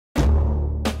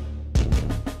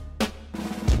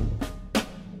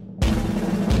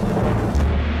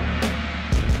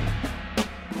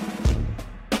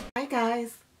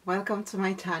welcome to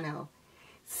my channel.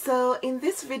 So in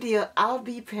this video I'll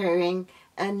be pairing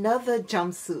another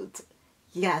jumpsuit.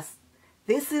 Yes,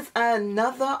 this is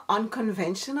another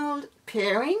unconventional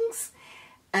pairings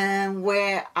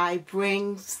where I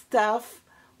bring stuff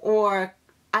or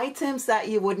items that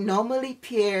you would normally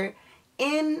pair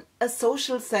in a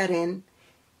social setting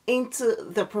into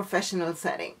the professional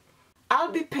setting.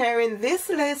 I'll be pairing this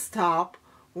lace top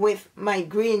with my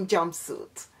green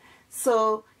jumpsuit.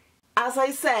 So as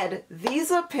I said,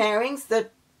 these are pairings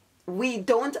that we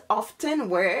don't often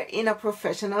wear in a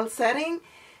professional setting.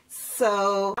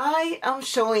 So I am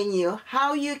showing you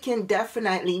how you can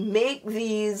definitely make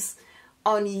these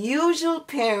unusual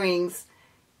pairings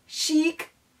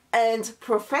chic and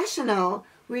professional,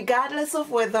 regardless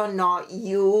of whether or not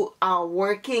you are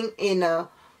working in a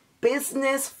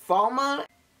business formal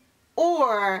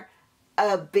or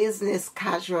a business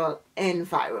casual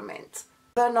environment.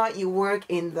 Whether or not you work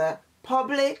in the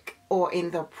public or in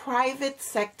the private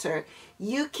sector,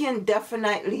 you can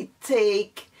definitely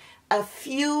take a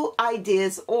few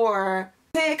ideas or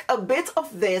take a bit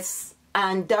of this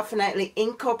and definitely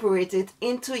incorporate it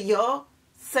into your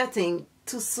setting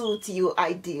to suit you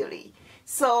ideally.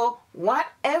 So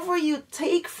whatever you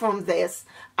take from this,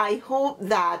 I hope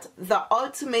that the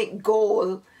ultimate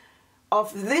goal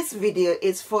of this video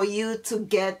is for you to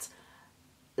get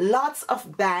lots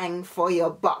of bang for your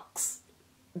bucks,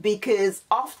 because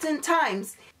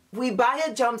oftentimes we buy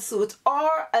a jumpsuit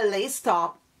or a lace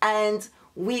top and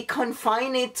we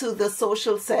confine it to the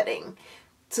social setting,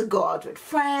 to go out with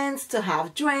friends, to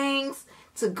have drinks,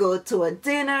 to go to a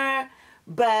dinner.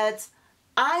 But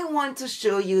I want to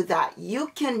show you that you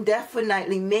can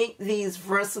definitely make these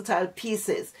versatile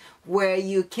pieces where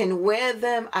you can wear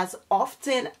them as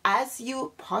often as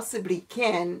you possibly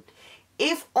can,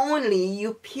 if only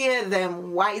you pair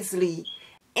them wisely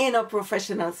in a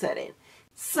professional setting.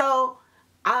 So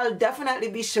I'll definitely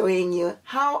be showing you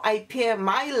how I pair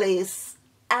my lace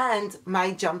and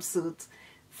my jumpsuit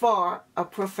for a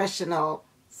professional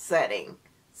setting.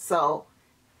 So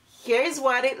here's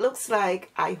what it looks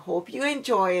like. I hope you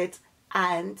enjoy it,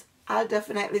 and I'll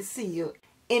definitely see you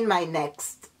in my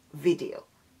next video.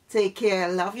 Take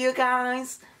care. Love you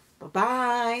guys.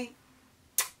 Bye-bye.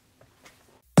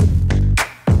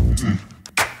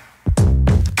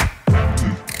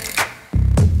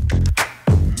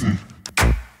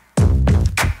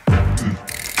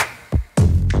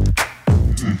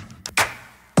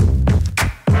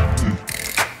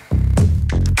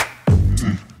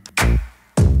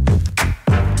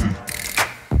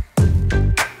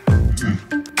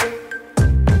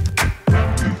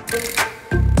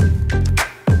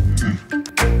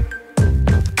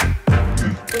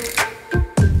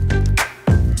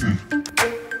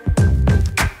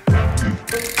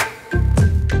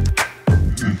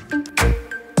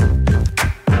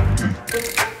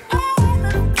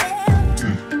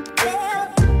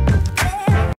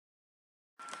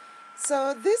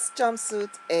 So this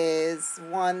jumpsuit is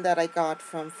one that I got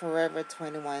from Forever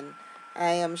 21. I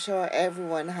am sure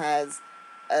everyone has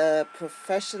a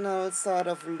professional sort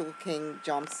of looking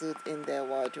jumpsuit in their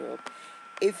wardrobe.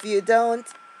 If you don't,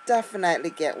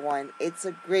 definitely get one. It's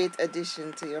a great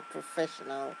addition to your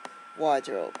professional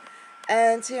wardrobe.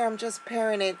 And here I'm just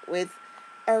pairing it with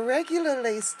a regular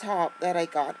lace top that I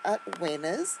got at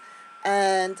Winners,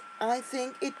 and I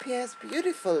think it pairs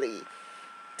beautifully.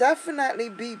 Definitely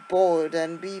be bold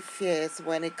and be fierce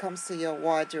when it comes to your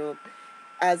wardrobe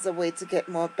as a way to get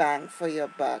more bang for your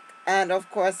buck. And of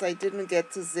course, I didn't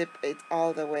get to zip it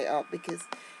all the way up because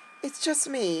it's just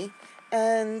me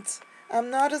and I'm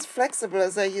not as flexible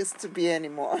as I used to be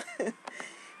anymore.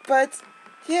 But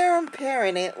here I'm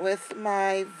pairing it with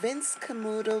my Vince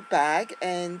Camuto bag,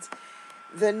 and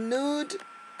the nude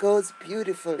goes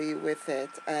beautifully with it,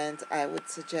 and I would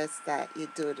suggest that you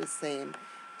do the same.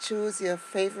 Choose your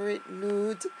favorite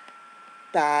nude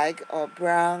bag or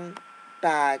brown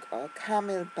bag or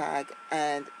camel bag,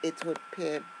 and it would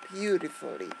pair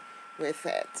beautifully with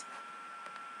it.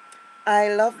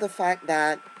 I love the fact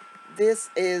that this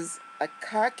is a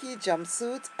khaki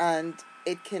jumpsuit and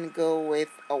it can go with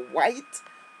a white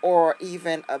or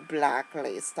even a black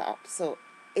lace top. So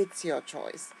it's your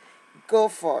choice. Go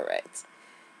for it.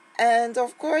 And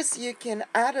of course you can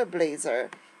add a blazer.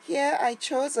 Here I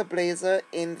chose a blazer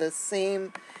in the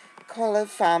same color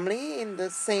family, in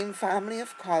the same family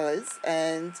of colors,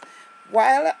 and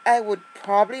while I would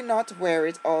probably not wear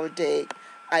it all day,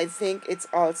 I think it's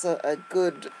also a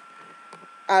good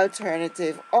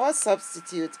alternative or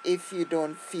substitute if you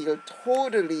don't feel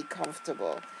totally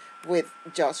comfortable with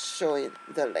just showing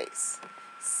the lace.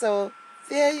 So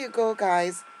there you go,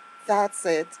 guys. That's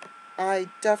it. I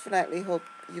definitely hope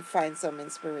you find some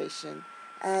inspiration.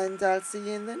 And I'll see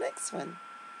you in the next one.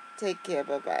 Take care.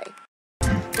 Bye-bye.